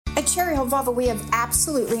Cherry Hill Volvo, we have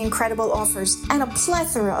absolutely incredible offers and a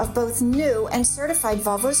plethora of both new and certified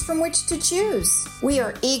Volvos from which to choose. We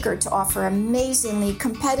are eager to offer amazingly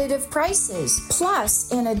competitive prices,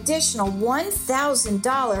 plus an additional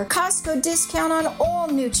 $1,000 Costco discount on all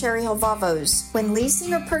new Cherry Hill Volvos. When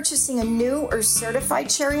leasing or purchasing a new or certified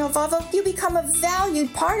Cherry Hill Volvo, you become a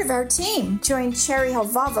valued part of our team. Join Cherry Hill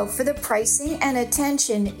Volvo for the pricing and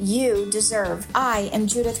attention you deserve. I am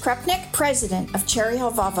Judith Krupnick, president of Cherry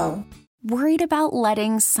Hill Volvo. Worried about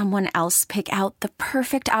letting someone else pick out the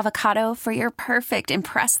perfect avocado for your perfect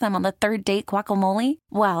impress them on the third date guacamole?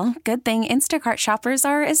 Well, good thing Instacart shoppers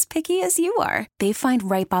are as picky as you are. They find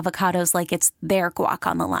ripe avocados like it's their guac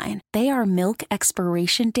on the line. They are milk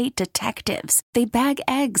expiration date detectives. They bag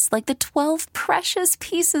eggs like the 12 precious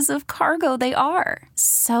pieces of cargo they are.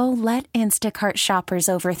 So let Instacart shoppers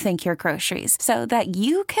overthink your groceries so that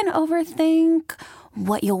you can overthink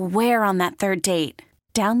what you'll wear on that third date.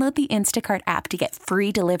 Download the Instacart app to get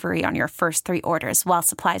free delivery on your first 3 orders while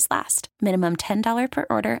supplies last. Minimum $10 per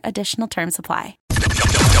order. Additional terms apply.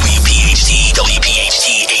 WPHT,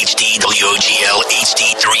 HD, WOGL,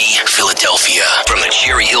 HD3, Philadelphia. From the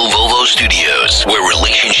Cherry Hill Volvo Studios, where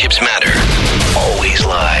relationships matter. Always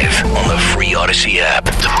live on the free Odyssey app.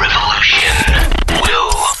 The revolution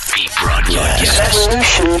will be broadcast.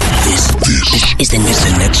 This is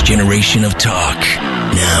the next generation of talk.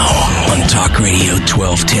 Now on Talk Radio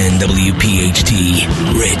 1210 WPHT,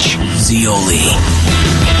 Rich Zeoli.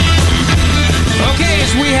 Okay,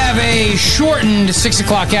 as we have a shortened 6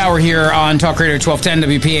 o'clock hour here on Talk Radio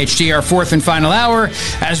 1210 WPHT, our fourth and final hour,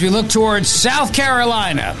 as we look towards South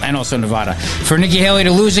Carolina and also Nevada for Nikki Haley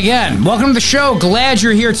to lose again. Welcome to the show. Glad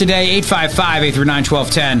you're here today.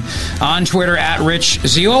 855-839-1210 on Twitter at Rich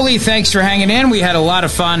Zeoli. Thanks for hanging in. We had a lot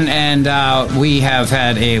of fun, and we have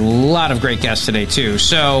had a lot of great guests today, too.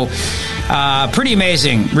 So, pretty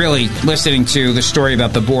amazing, really, listening to the story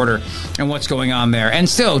about the border and what's going on there. And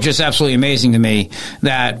still just absolutely amazing to me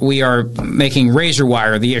that we are making razor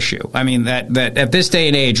wire the issue. I mean, that at this day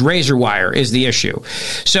and age, razor wire is the issue.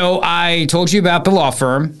 So I told you about the law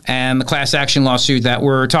firm and the class action lawsuit that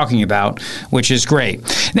we're talking about, which is great.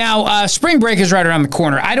 Now, spring break is right around the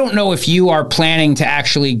corner. I don't know if you are planning to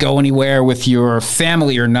actually go anywhere with your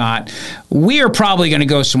family or not. We are probably going to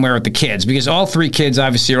go somewhere with the kids because all 3 kids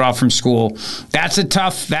obviously are off from school. That's a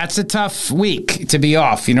tough week to be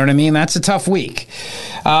off. You know what I mean? That's a tough week.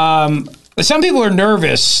 Some people are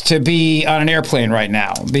nervous to be on an airplane right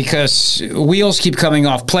now because wheels keep coming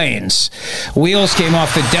off planes. Wheels came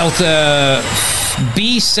off the Delta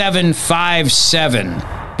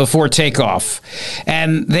B757 before takeoff.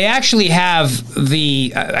 And they actually have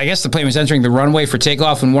I guess the plane was entering the runway for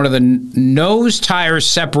takeoff and one of the nose tires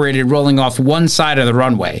separated, rolling off one side of the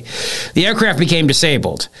runway. The aircraft became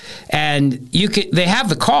disabled. And they have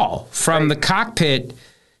the call from the cockpit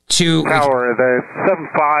to Tower, the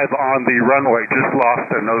 75 on the runway just lost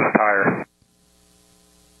their nose tire.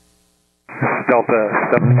 Delta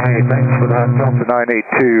 798, thanks for that. Delta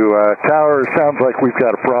 982. Tower, sounds like we've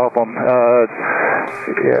got a problem.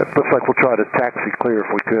 Yeah, it looks like we'll try to taxi clear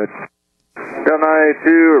if we could. Delta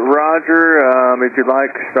 982, Roger. If you'd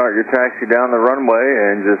like, start your taxi down the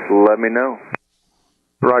runway and just let me know.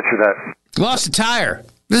 Roger that. Lost a tire.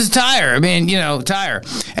 This is tire. I mean, tire.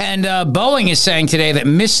 And Boeing is saying today that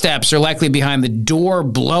missteps are likely behind the door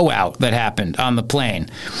blowout that happened on the plane.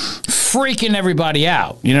 Freaking everybody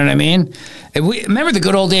out. You know what I mean? Remember the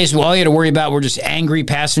good old days where all you had to worry about were just angry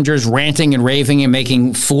passengers ranting and raving and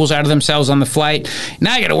making fools out of themselves on the flight?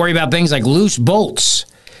 Now you got to worry about things like loose bolts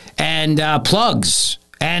and plugs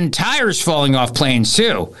and tires falling off planes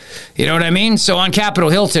too. You know what I mean? So on Capitol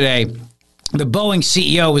Hill today, the Boeing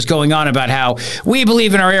CEO was going on about how we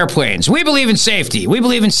believe in our airplanes. We believe in safety. We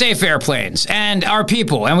believe in safe airplanes and our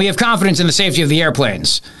people, and we have confidence in the safety of the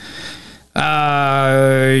airplanes.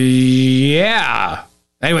 Yeah.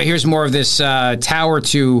 Anyway, here's more of this tower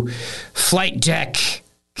to flight deck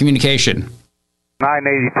communication.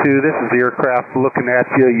 982, this is the aircraft looking at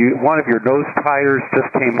you. One of your nose tires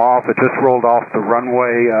just came off. It just rolled off the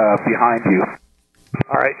runway behind you.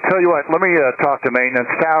 All right, tell you what, let me talk to maintenance.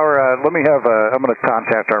 Tower, I'm going to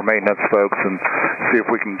contact our maintenance folks and see if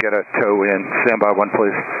we can get a tow in. Stand by one,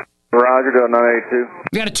 please. Roger, Delta 982.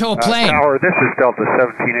 We got to tow a plane. Tower, this is Delta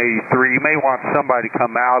 1783. You may want somebody to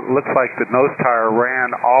come out. It looks like the nose tire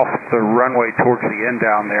ran off the runway towards the end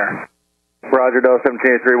down there. Roger, Delta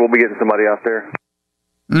 1783. We'll be getting somebody out there.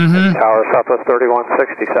 Mm-hmm. Tower, Southwest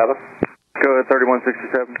 3167. Go ahead,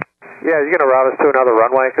 3167. Yeah, you're going to route us to another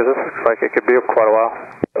runway? Because this looks like it could be quite a while.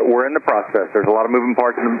 We're in the process. There's a lot of moving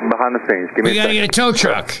parts behind the scenes. We got to get a tow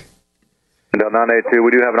truck. Delta 982,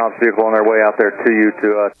 we do have an officer vehicle on their way out there to you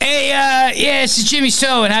to... Hey, yeah, it's Jimmy's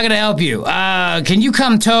Towing. How can I help you? Can you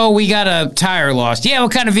come tow? We got a tire lost. Yeah,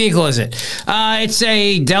 what kind of vehicle is it? It's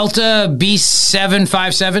a Delta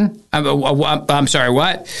B757. I'm sorry,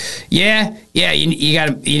 what? Yeah, you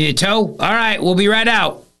need a tow? All right, we'll be right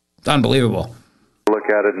out. It's unbelievable. Look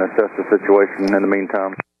at it and assess the situation in the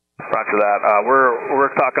meantime. Roger that.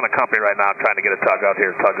 We're talking to a company right now trying to get a tug out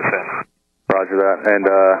here, tug us in. Roger that. And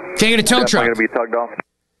can you get a tow truck? Going to be tugged off?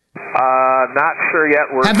 Not sure yet.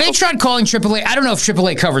 Have they tried calling AAA? I don't know if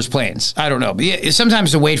AAA covers planes. I don't know. But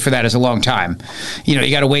sometimes the wait for that is a long time. You know,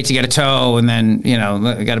 you got to wait to get a tow, and then you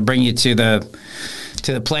got to bring you to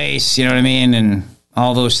the place. You know what I mean, and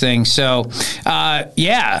all those things. So,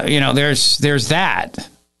 yeah, there's that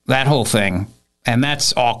whole thing, and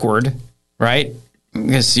that's awkward, right?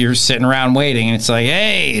 Because you're sitting around waiting, and it's like,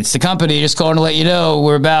 hey, it's the company just calling to let you know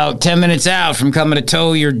we're about 10 minutes out from coming to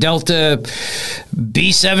tow your Delta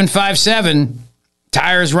B757.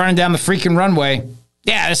 Tires running down the freaking runway.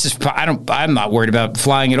 Yeah, I'm not worried about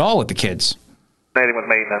flying at all with the kids. Coordinating with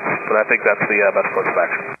maintenance, but I think that's the best course of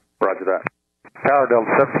action. Roger that. Tower Delta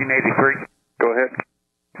 1783. Go ahead.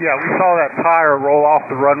 Yeah, we saw that tire roll off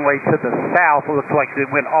the runway to the south. It looks like it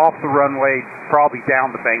went off the runway, probably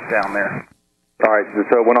down the bank down there. All right,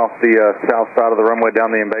 so it went off the south side of the runway down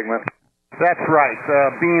the embankment? That's right.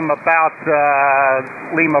 Beam about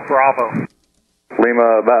Lima Bravo. Beam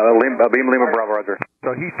Lima Bravo, Roger.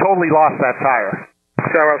 So he totally lost that tire.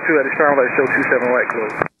 Tower 2 at external light, show 27 right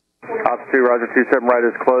closed. Ops 2, Roger, 27 right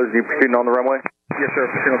is closed. You proceeding on the runway? Yes, sir.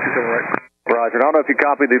 Proceeding on 27 right. Roger. I don't know if you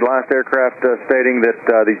copied the last aircraft stating that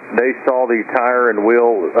they saw the tire and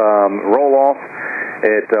wheel roll off.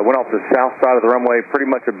 It went off the south side of the runway, pretty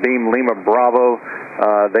much a beam Lima Bravo.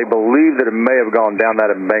 They believe that it may have gone down that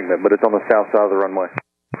embankment, but it's on the south side of the runway.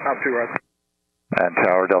 Top 2, Roger. And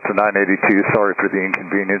Tower Delta 982, sorry for the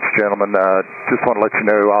inconvenience, gentlemen. Just want to let you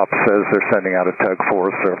know, Ops says they're sending out a tug for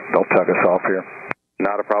us, so they'll tug us off here.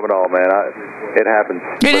 Not a problem at all, man. It happens.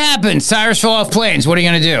 It happens. Tires fall off planes. What are you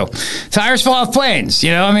going to do? Tires fall off planes. You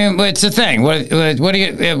know, I mean, it's a thing. What are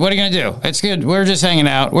you going to do? It's good. We're just hanging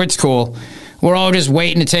out. It's cool. We're all just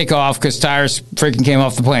waiting to take off because tires freaking came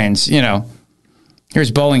off the planes. You know,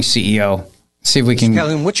 here's Boeing CEO. See if we can.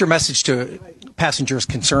 Kellen, what's your message to passengers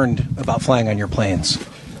concerned about flying on your planes?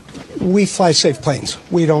 We fly safe planes.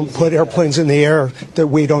 We don't put airplanes in the air that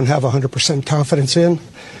we don't have 100% confidence in.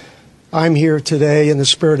 I'm here today in the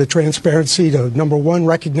spirit of transparency to, number one,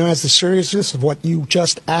 recognize the seriousness of what you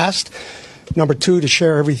just asked. Number two, to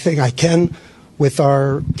share everything I can with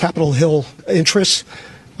our Capitol Hill interests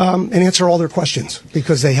and answer all their questions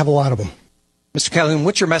because they have a lot of them. Mr. Calhoun,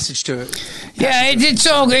 what's your message to? Yeah, it's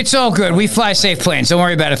all good. We fly safe planes. Don't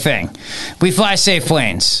worry about a thing. We fly safe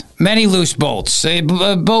planes. Many loose bolts.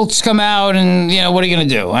 Bolts come out, and what are you going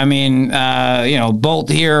to do? I mean, bolt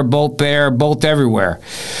here, bolt there, bolt everywhere.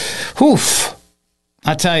 Oof!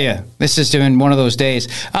 I tell you, this has been one of those days.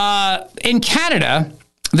 In Canada,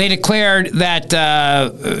 they declared that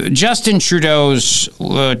Justin Trudeau's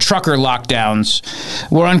trucker lockdowns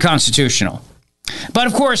were unconstitutional. But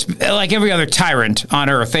of course, like every other tyrant on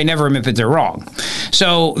earth, they never admit that they're wrong.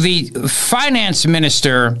 So the finance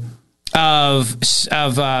minister of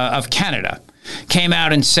Canada came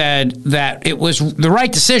out and said that it was the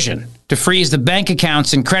right decision to freeze the bank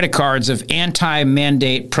accounts and credit cards of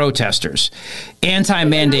anti-mandate protesters.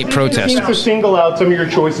 Anti-mandate protesters. You seem to single out some of your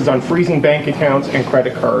choices on freezing bank accounts and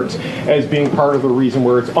credit cards as being part of the reason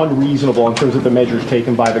where it's unreasonable in terms of the measures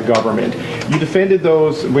taken by the government. You defended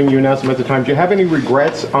those when you announced them at the time. Do you have any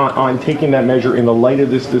regrets on taking that measure in the light of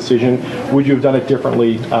this decision? Would you have done it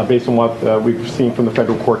differently based on what we've seen from the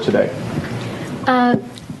federal court today?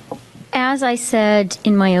 As I said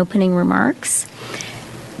in my opening remarks,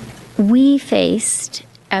 we faced,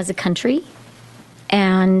 as a country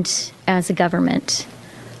and as a government,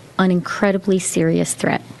 an incredibly serious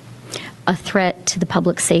threat. A threat to the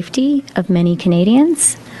public safety of many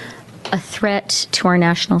Canadians, a threat to our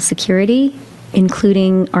national security,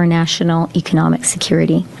 including our national economic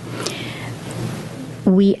security.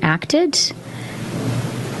 We acted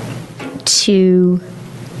to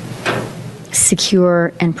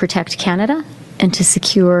secure and protect Canada and to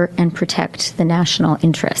secure and protect the national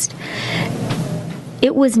interest.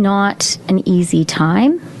 It was not an easy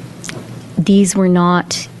time. These were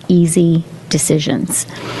not easy decisions.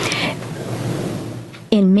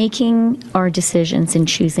 In making our decisions and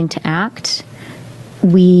choosing to act,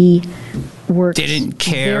 we didn't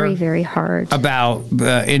care very, very hard about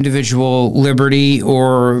individual liberty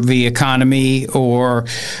or the economy or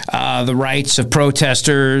the rights of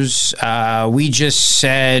protesters. We just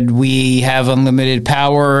said we have unlimited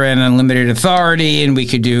power and unlimited authority, and we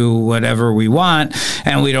could do whatever we want,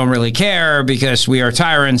 and we don't really care because we are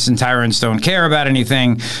tyrants, and tyrants don't care about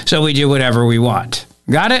anything, so we do whatever we want.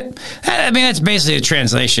 Got it? I mean, that's basically a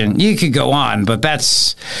translation. You could go on, but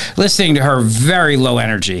that's listening to her very low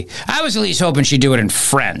energy. I was at least hoping she'd do it in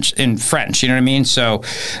French, you know what I mean? So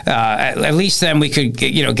at least then we could, get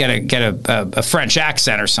a French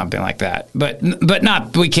accent or something like that. But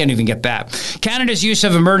not, we can't even get that. Canada's use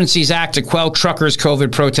of Emergencies Act to quell truckers'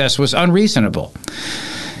 COVID protests was unreasonable.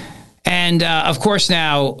 And of course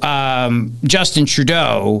now, Justin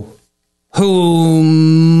Trudeau, who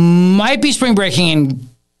might be spring breaking in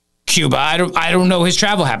Cuba. I don't know his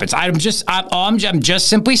travel habits. I'm just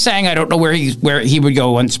simply saying I don't know where he would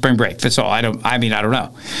go on spring break. That's all. I don't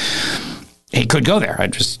know. He could go there. I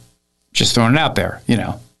just throwing it out there.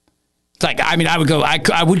 It's like, I would go.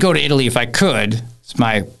 I would go to Italy if I could. It's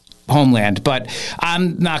my homeland, but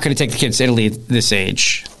I'm not going to take the kids to Italy at this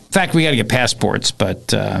age. In fact, we got to get passports,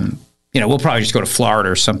 but. We'll probably just go to Florida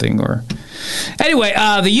or something. Anyway,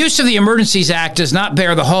 the use of the Emergencies Act does not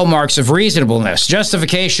bear the hallmarks of reasonableness,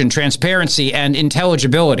 justification, transparency, and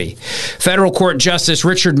intelligibility. Federal Court Justice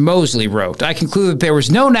Richard Mosley wrote, I conclude that there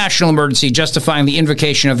was no national emergency justifying the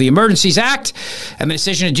invocation of the Emergencies Act, and the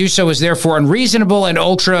decision to do so is therefore unreasonable and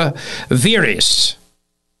ultra vires.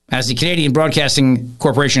 As the Canadian Broadcasting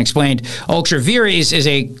Corporation explained, ultra vires is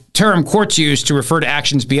a term courts use to refer to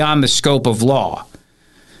actions beyond the scope of law.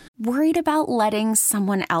 Worried about letting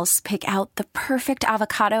someone else pick out the perfect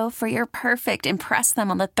avocado for your perfect impress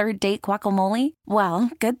them on the third date guacamole?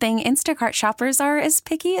 Well, good thing Instacart shoppers are as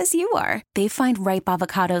picky as you are. They find ripe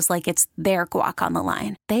avocados like it's their guac on the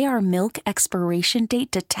line. They are milk expiration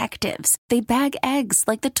date detectives. They bag eggs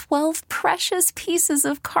like the 12 precious pieces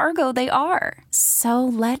of cargo they are. So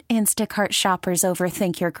let Instacart shoppers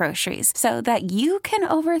overthink your groceries so that you can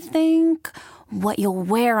overthink what you'll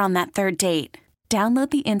wear on that third date. Download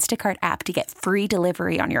the Instacart app to get free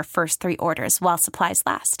delivery on your first 3 orders while supplies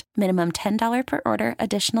last. Minimum $10 per order.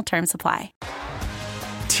 Additional terms apply.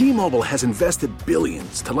 T-Mobile has invested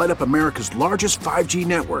billions to light up America's largest 5G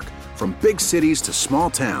network, from big cities to small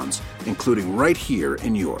towns, including right here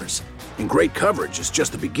in yours. And great coverage is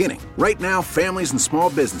just the beginning. Right now, families and small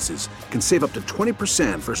businesses can save up to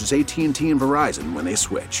 20% versus AT&T and Verizon when they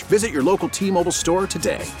switch. Visit your local T-Mobile store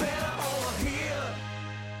today.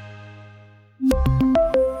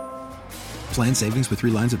 Plan savings with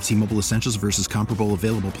 3 lines of T-Mobile Essentials versus comparable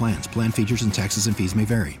available plans. Plan features and taxes and fees may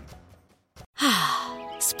vary.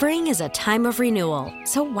 Spring is a time of renewal,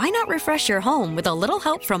 so why not refresh your home with a little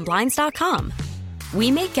help from Blinds.com?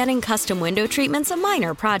 We make getting custom window treatments a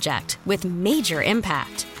minor project with major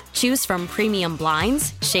impact. Choose from premium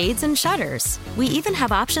blinds, shades, and shutters. We even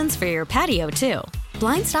have options for your patio, too.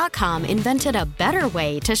 Blinds.com invented a better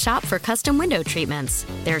way to shop for custom window treatments.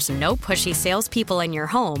 There's no pushy salespeople in your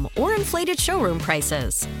home or inflated showroom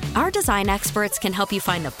prices. Our design experts can help you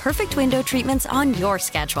find the perfect window treatments on your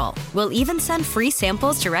schedule. We'll even send free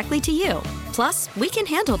samples directly to you. Plus, we can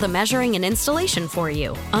handle the measuring and installation for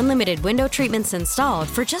you. Unlimited window treatments installed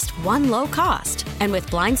for just one low cost. And with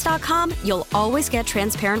Blinds.com, you'll always get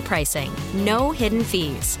transparent pricing. No hidden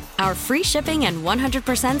fees. Our free shipping and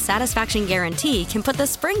 100% satisfaction guarantee can put the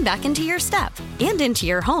spring back into your step and into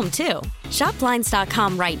your home, too. Shop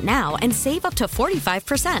Blinds.com right now and save up to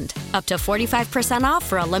 45%. Up to 45% off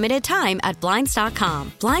for a limited time at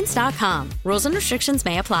Blinds.com. Blinds.com. Rules and restrictions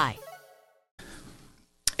may apply.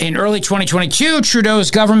 In early 2022, Trudeau's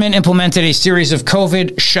government implemented a series of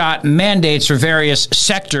COVID shot mandates for various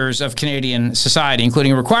sectors of Canadian society,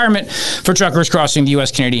 including a requirement for truckers crossing the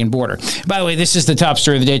U.S.-Canadian border. By the way, this is the top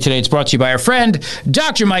story of the day today. It's brought to you by our friend,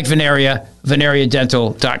 Dr. Mike Veneria.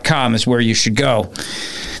 VeneriaDental.com is where you should go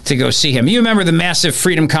to go see him. You remember the massive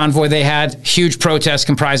freedom convoy they had? Huge protests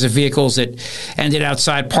comprised of vehicles that ended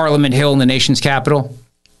outside Parliament Hill in the nation's capital.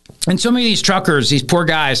 And so many of these truckers, these poor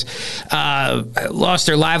guys, lost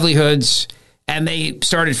their livelihoods, and they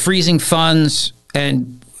started freezing funds.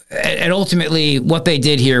 And ultimately, what they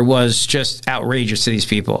did here was just outrageous to these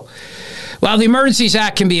people. While the Emergencies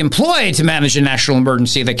Act can be employed to manage a national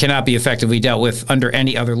emergency that cannot be effectively dealt with under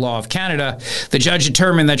any other law of Canada, the judge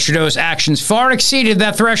determined that Trudeau's actions far exceeded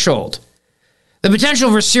that threshold. The potential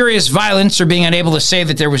for serious violence, or being unable to say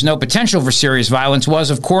that there was no potential for serious violence, was,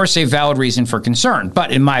 of course, a valid reason for concern.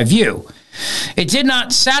 But in my view, it did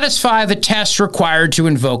not satisfy the test required to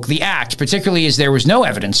invoke the act, particularly as there was no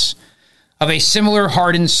evidence of a similar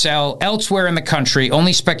hardened cell elsewhere in the country,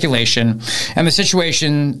 only speculation, and the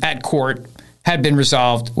situation at court had been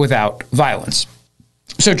resolved without violence.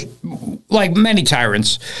 So, like many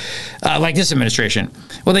tyrants, like this administration,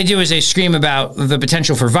 what they do is they scream about the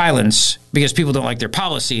potential for violence because people don't like their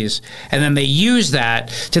policies, and then they use that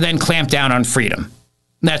to then clamp down on freedom.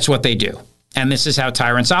 That's what they do. And this is how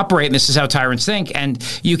tyrants operate, and this is how tyrants think, and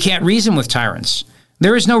you can't reason with tyrants.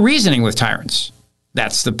 There is no reasoning with tyrants.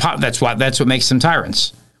 That's what makes them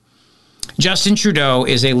tyrants. Justin Trudeau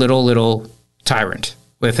is a little tyrant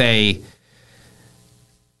with a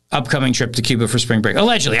upcoming trip to Cuba for spring break.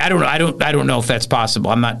 Allegedly, I don't know if that's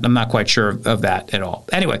possible. I'm not quite sure of that at all.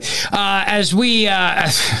 Anyway, as we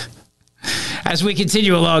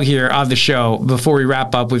continue along here on the show, before we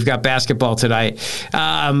wrap up, we've got basketball tonight.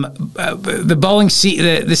 The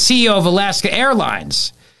CEO of Alaska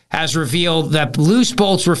Airlines has revealed that loose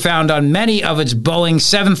bolts were found on many of its Boeing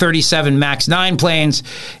 737 MAX 9 planes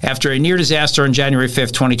after a near disaster on January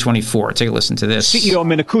 5th, 2024. Take a listen to this. CEO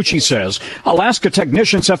Minicucci says Alaska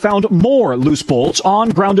technicians have found more loose bolts on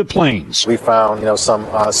grounded planes. We found,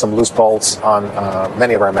 some loose bolts on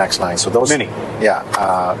many of our MAX 9s. So those,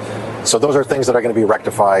 so those are things that are going to be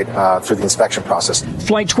rectified through the inspection process.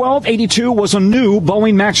 Flight 1282 was a new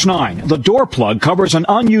Boeing MAX 9. The door plug covers an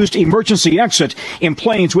unused emergency exit in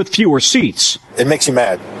planes with fewer seats. It makes you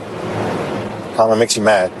mad. It makes you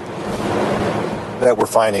mad that we're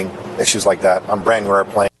finding issues like that on brand new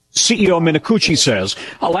airplanes. CEO Minicucci says,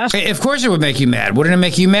 Alaska... Of course it would make you mad. Wouldn't it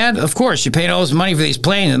make you mad? Of course. You're paying all this money for these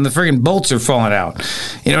planes and the friggin' bolts are falling out.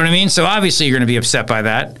 You know what I mean? So obviously you're going to be upset by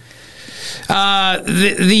that.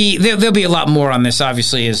 There'll be a lot more on this,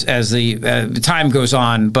 obviously, as the time goes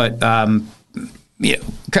on. But they'll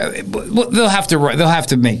have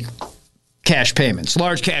to make cash payments,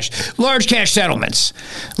 large cash settlements.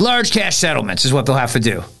 Large cash settlements is what they'll have to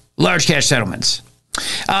do. Large cash settlements.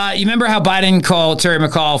 You remember how Biden called Terry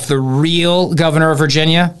McAuliffe the real governor of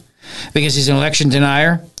Virginia because he's an election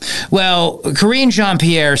denier? Well, Karine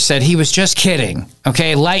Jean-Pierre said he was just kidding.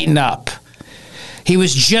 Okay, lighten up. He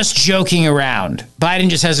was just joking around. Biden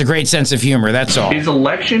just has a great sense of humor, that's all. Is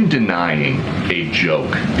election denying a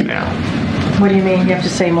joke now? What do you mean? You have to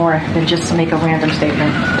say more than just make a random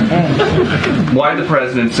statement. Why did the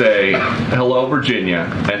president say, hello, Virginia,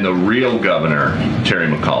 and the real governor, Terry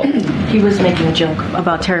McAuliffe? He was making a joke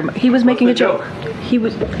about Terry. He was making a joke. He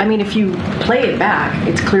was. I mean, if you play it back,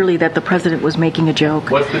 it's clearly that the president was making a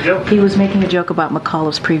joke. What's the joke? He was making a joke about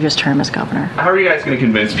McAuliffe's previous term as governor. How are you guys going to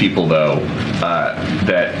convince people, though,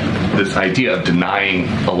 that this idea of denying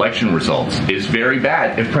election results is very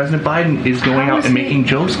bad if President Biden is going out and making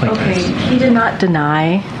jokes like this? He did not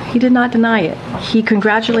deny. He did not deny it. He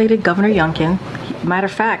congratulated Governor Youngkin. Matter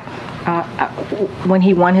of fact, when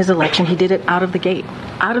he won his election, he did it out of the gate.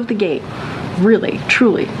 Out of the gate. Really,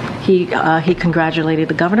 truly. He congratulated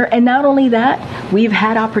the governor. And not only that, we've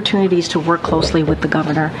had opportunities to work closely with the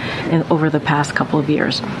governor over the past couple of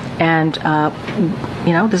years. And,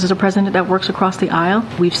 this is a president that works across the aisle.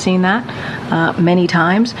 We've seen that many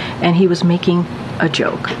times. And he was making a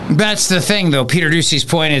joke. That's the thing, though. Peter Ducey's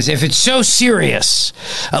point is, if it's so serious,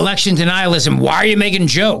 election denialism, why are you making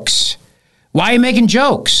jokes? Why are you making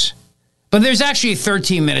jokes? But there's actually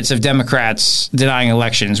 13 minutes of Democrats denying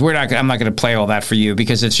elections. I'm not going to play all that for you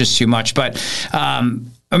because it's just too much. But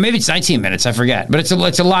or maybe it's 19 minutes. I forget. But it's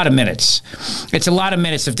a lot of minutes. It's a lot of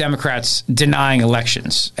minutes of Democrats denying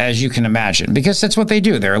elections, as you can imagine, because that's what they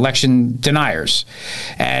do. They're election deniers,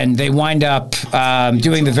 and they wind up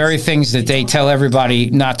doing the very things that they tell everybody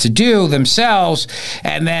not to do themselves,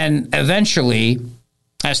 and then eventually,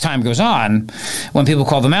 as time goes on, when people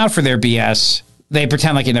call them out for their BS, they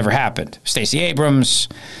pretend like it never happened. Stacey Abrams,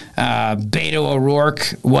 Beto O'Rourke,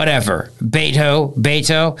 whatever.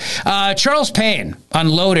 Beto. Charles Payne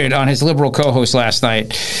unloaded on his liberal co-host last night,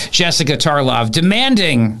 Jessica Tarlov,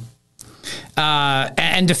 demanding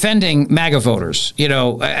and defending MAGA voters.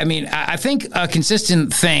 I think a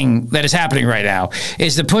consistent thing that is happening right now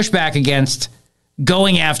is the pushback against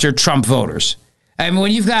going after Trump voters. I mean,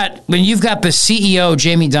 when you've got the CEO,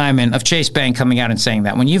 Jamie Dimon of Chase Bank, coming out and saying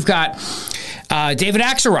that, when you've got David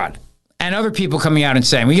Axelrod and other people coming out and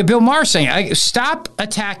saying, we get Bill Maher saying, stop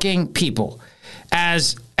attacking people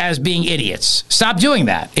as being idiots. Stop doing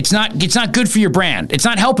that. It's not good for your brand. It's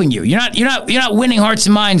not helping you. You're not winning hearts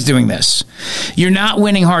and minds doing this. You're not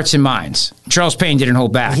winning hearts and minds. Charles Payne didn't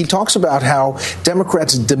hold back. He talks about how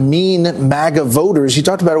Democrats demean MAGA voters. He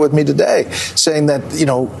talked about it with me today, saying that,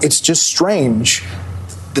 it's just strange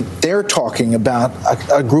that they're talking about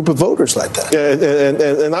a group of voters like that.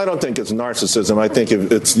 Yeah, and I don't think it's narcissism. I think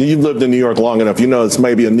if it's, you've lived in New York long enough, you know it's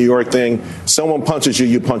maybe a New York thing. Someone punches you,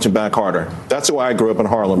 you punch him back harder. That's the way I grew up in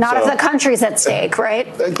Harlem. Not if the country's at stake, right?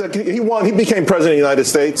 He won. He became president of the United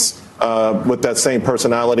States with that same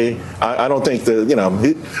personality. I don't think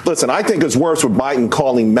that, listen, I think it's worse with Biden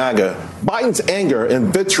calling MAGA. Biden's anger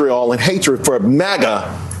and vitriol and hatred for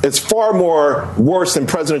MAGA is far more worse than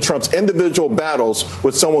President Trump's individual battles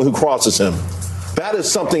with someone who crosses him. That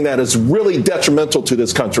is something that is really detrimental to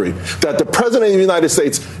this country, that the president of the United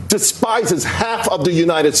States despises half of the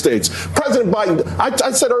United States. President Biden,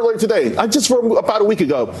 I said earlier today, about a week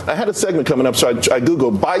ago, I had a segment coming up, so I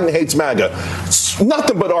Googled Biden hates MAGA.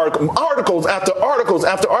 Nothing but articles after articles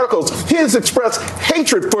after articles. He has expressed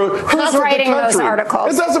hatred for half of the country. Who's writing those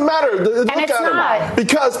articles? It doesn't matter. Look and it's at not. him.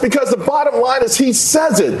 Because the bottom line is he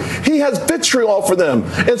says it. He has vitriol for them.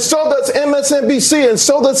 And so does MSNBC, and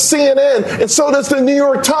so does CNN, and so does the New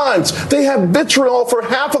York Times. They have vitriol for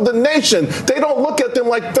half of the nation. They don't look at them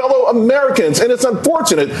like fellow Americans, and it's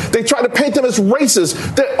unfortunate. They try to paint them as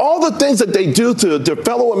racist. All the things that they do to their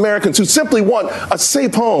fellow Americans who simply want a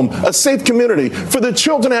safe home, a safe community, for their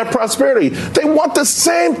children to have prosperity. They want the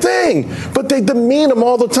same thing, but they demean them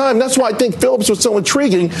all the time. That's why I think Phillips was so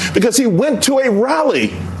intriguing, because he went to a rally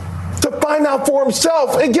to find out for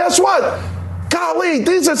himself. And guess what? Golly,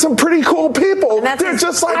 these are some pretty cool people. They're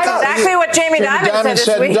just like us. That's exactly what Jamie Dimon said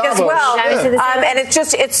this week as well. Yeah. And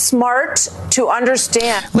it's smart to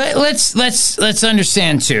understand. Let's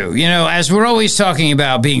understand too. As we're always talking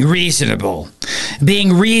about being reasonable,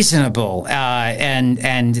 and reasonable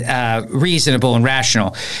and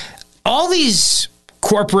rational. All these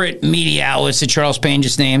corporate media outlets that Charles Payne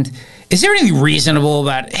just named. Is there anything reasonable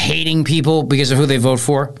about hating people because of who they vote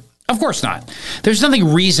for? Of course not. There's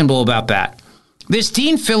nothing reasonable about that. This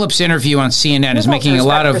Dean Phillips interview on CNN is making a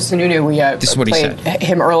lot of... Chris Sununu, we played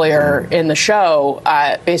him earlier in the show,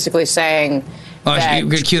 basically saying that...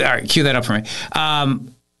 Cue that up for me.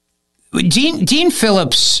 Dean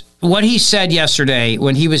Phillips, what he said yesterday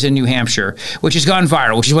when he was in New Hampshire, which has gone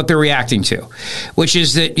viral, which is what they're reacting to, which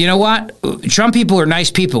is that, you know what? Trump people are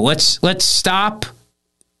nice people. Let's stop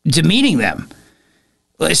demeaning them.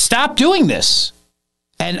 Let's stop doing this.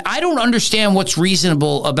 And I don't understand what's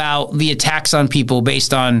reasonable about the attacks on people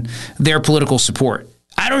based on their political support.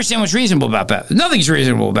 I don't understand what's reasonable about that. Nothing's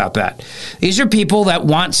reasonable about that. These are people that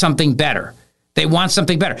want something better. They want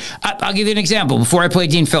something better. I'll give you an example before I play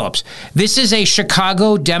Dean Phillips. This is a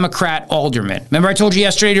Chicago Democrat alderman. Remember I told you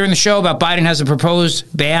yesterday during the show about Biden has a proposed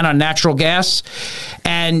ban on natural gas?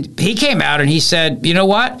 And he came out and he said, you know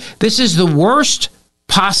what? This is the worst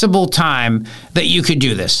possible time that you could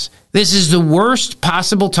do this. This is the worst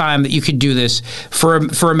possible time that you could do this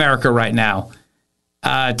for America right now.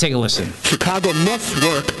 Take a listen. Chicago must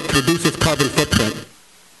work to reduce its carbon footprint.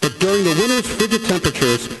 But during the winter's frigid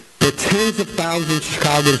temperatures, where tens of thousands of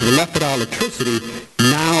Chicagoans were left without electricity,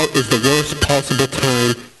 now is the worst possible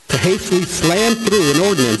time to hastily slam through an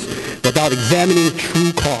ordinance without examining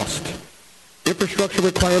true cost, infrastructure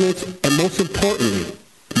requirements, and most importantly,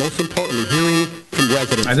 hearing from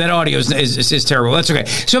residents. That audio is terrible. That's okay.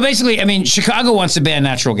 So basically, Chicago wants to ban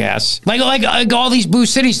natural gas, like all these blue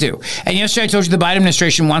cities do. And yesterday I told you the Biden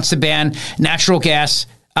administration wants to ban natural gas,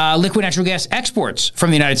 liquid natural gas exports from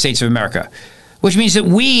the United States of America, which means that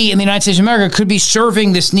we in the United States of America could be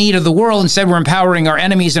serving this need of the world. Instead, we're empowering our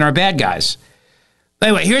enemies and our bad guys.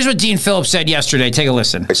 Anyway, here's what Dean Phillips said yesterday. Take a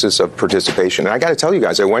listen. Basis of participation. And I got to tell you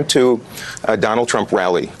guys, I went to a Donald Trump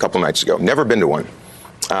rally a couple nights ago. Never been to one.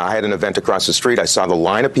 I had an event across the street. I saw the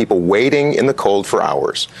line of people waiting in the cold for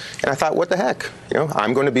hours. And I thought, what the heck?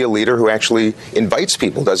 I'm going to be a leader who actually invites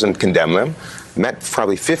people, doesn't condemn them. Met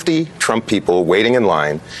probably 50 Trump people waiting in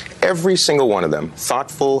line. Every single one of them,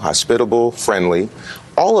 thoughtful, hospitable, friendly.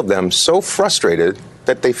 All of them so frustrated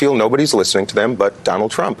that they feel nobody's listening to them but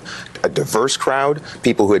Donald Trump. A diverse crowd,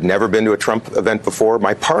 people who had never been to a Trump event before.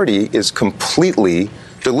 My party is completely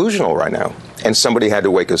delusional right now. And somebody had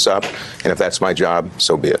to wake us up. And if that's my job,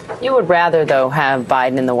 so be it. You would rather, though, have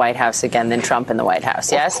Biden in the White House again than Trump in the White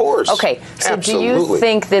House, yes? Of course. Okay. So Absolutely. Do you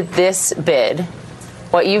think that this bid,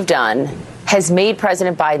 what you've done, has made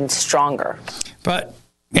President Biden stronger? But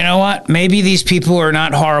you know what? Maybe these people are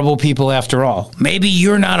not horrible people after all. Maybe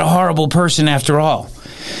you're not a horrible person after all.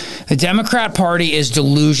 The Democrat Party is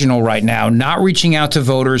delusional right now, not reaching out to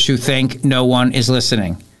voters who think no one is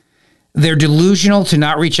listening. They're delusional to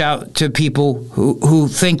not reach out to people who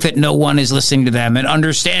think that no one is listening to them and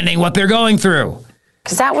understanding what they're going through.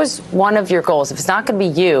 Because that was one of your goals. If it's not going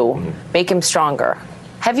to be you, make him stronger.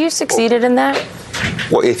 Have you succeeded in that?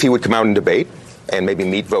 Well, if he would come out and debate, and maybe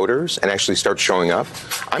meet voters and actually start showing up.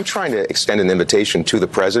 I'm trying to extend an invitation to the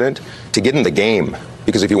president to get in the game.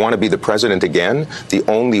 Because if you want to be the president again, the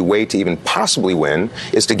only way to even possibly win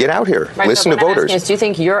is to get out here, listen to voters. Do you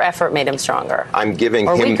think your effort made him stronger? I'm giving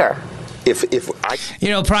or him weaker?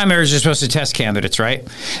 Primaries are supposed to test candidates, right?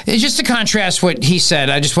 Just to contrast what he said,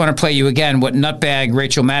 I just want to play you again what nutbag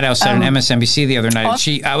Rachel Maddow said on MSNBC the other night.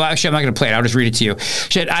 Actually, I'm not going to play it. I'll just read it to you.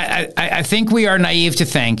 She said, I think we are naive to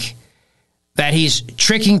think that he's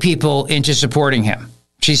tricking people into supporting him.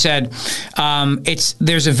 She said,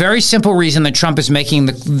 there's a very simple reason that Trump is making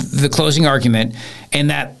the closing argument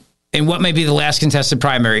in what may be the last contested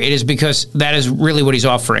primary. It is because that is really what he's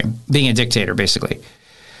offering, being a dictator, basically.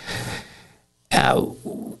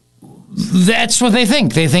 That's what they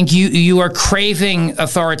think. They think you are craving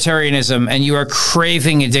authoritarianism and you are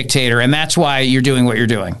craving a dictator, and that's why you're doing what you're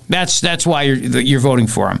doing. That's why you're voting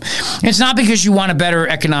for him. It's not because you want a better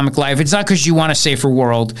economic life. It's not because you want a safer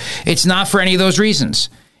world. It's not for any of those reasons.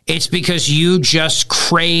 It's because you just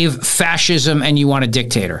crave fascism and you want a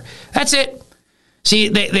dictator. That's it. See,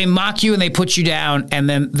 they mock you and they put you down, and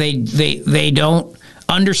then they don't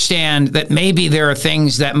understand that maybe there are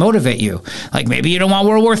things that motivate you. Like maybe you don't want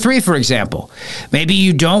World War III, for example. Maybe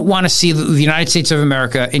you don't want to see the United States of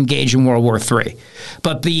America engage in World War III.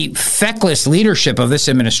 But the feckless leadership of this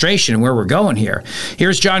administration, where we're going here,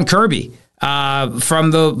 here's John Kirby from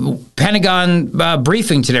the Pentagon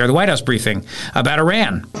briefing today, or the White House briefing, about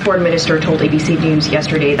Iran. The foreign minister told ABC News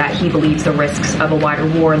yesterday that he believes the risks of a wider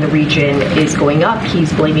war in the region is going up.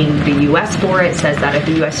 He's blaming the U.S. for it, says that if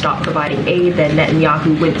the U.S. stopped providing aid, then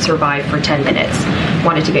Netanyahu wouldn't survive for 10 minutes.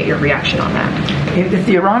 Wanted to get your reaction on that. If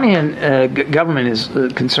the Iranian government is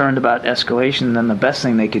concerned about escalation, then the best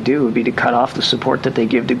thing they could do would be to cut off the support that they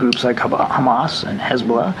give to groups like Hamas and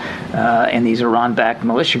Hezbollah and these Iran-backed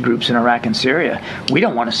militia groups in Iraq and Syria. We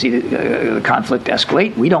don't want to see the conflict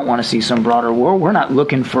escalate. We don't want to see some broader war. We're not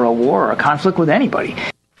looking for a war or a conflict with anybody.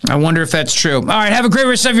 I wonder if that's true. All right, have a great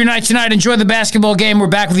rest of your night tonight. Enjoy the basketball game. We're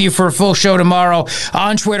back with you for a full show tomorrow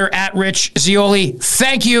on Twitter at Rich Zeoli.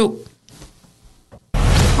 Thank you.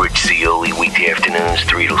 Rich Zeoli, weekday afternoons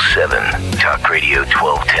 3 to 7. Talk Radio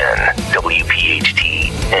 1210, WPHT,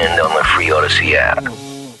 and on the free Odyssey app.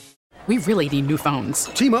 We really need new phones.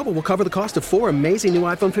 T-Mobile will cover the cost of 4 amazing new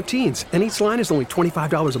iPhone 15s, and each line is only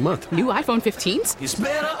 $25 a month. New iPhone 15s? It's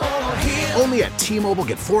better over here. Only at T-Mobile,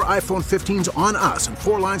 get 4 iPhone 15s on us and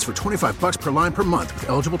 4 lines for $25 per line per month with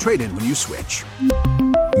eligible trade-in when you switch.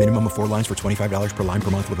 Minimum of 4 lines for $25 per line per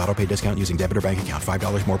month with autopay discount using debit or bank account.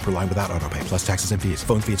 $5 more per line without autopay, plus taxes and fees.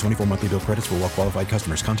 Phone fee at 24 monthly bill credits for well-qualified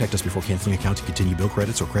customers. Contact us before canceling account to continue bill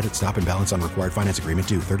credits or credit stop and balance on required finance agreement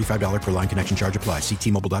due. $35 per line connection charge applies. See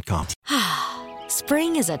T-Mobile.com.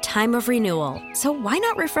 Spring is a time of renewal, so why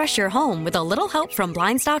not refresh your home with a little help from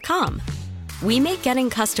Blinds.com? We make getting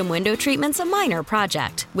custom window treatments a minor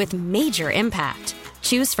project with major impact.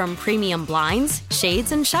 Choose from premium blinds,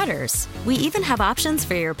 shades, and shutters. We even have options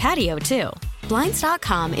for your patio, too.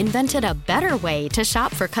 Blinds.com invented a better way to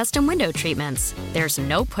shop for custom window treatments. There's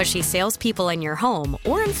no pushy salespeople in your home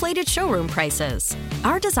or inflated showroom prices.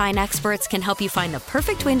 Our design experts can help you find the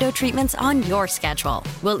perfect window treatments on your schedule.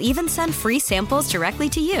 We'll even send free samples directly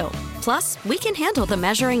to you. Plus, we can handle the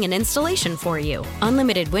measuring and installation for you.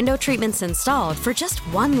 Unlimited window treatments installed for just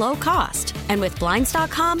one low cost. And with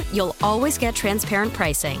Blinds.com, you'll always get transparent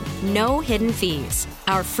pricing. No hidden fees.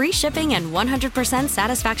 Our free shipping and 100%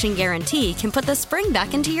 satisfaction guarantee can put the spring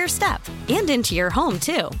back into your step and into your home,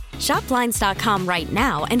 too. Shop Blinds.com right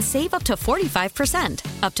now and save up to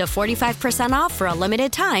 45%. Up to 45% off for a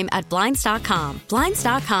limited time at Blinds.com.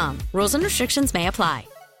 Blinds.com. Rules and restrictions may apply.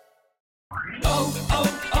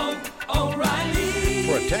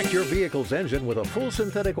 Protect your vehicle's engine with a full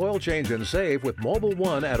synthetic oil change and save with Mobile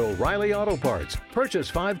One at O'Reilly Auto Parts. Purchase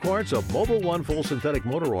 5 quarts of Mobile One full synthetic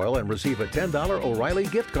motor oil and receive a $10 O'Reilly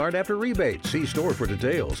gift card after rebate. See store for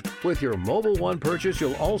details. With your Mobile One purchase,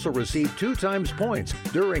 you'll also receive 2 times points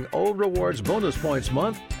during O Rewards Bonus Points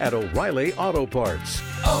Month at O'Reilly Auto Parts.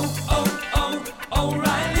 O'Reilly.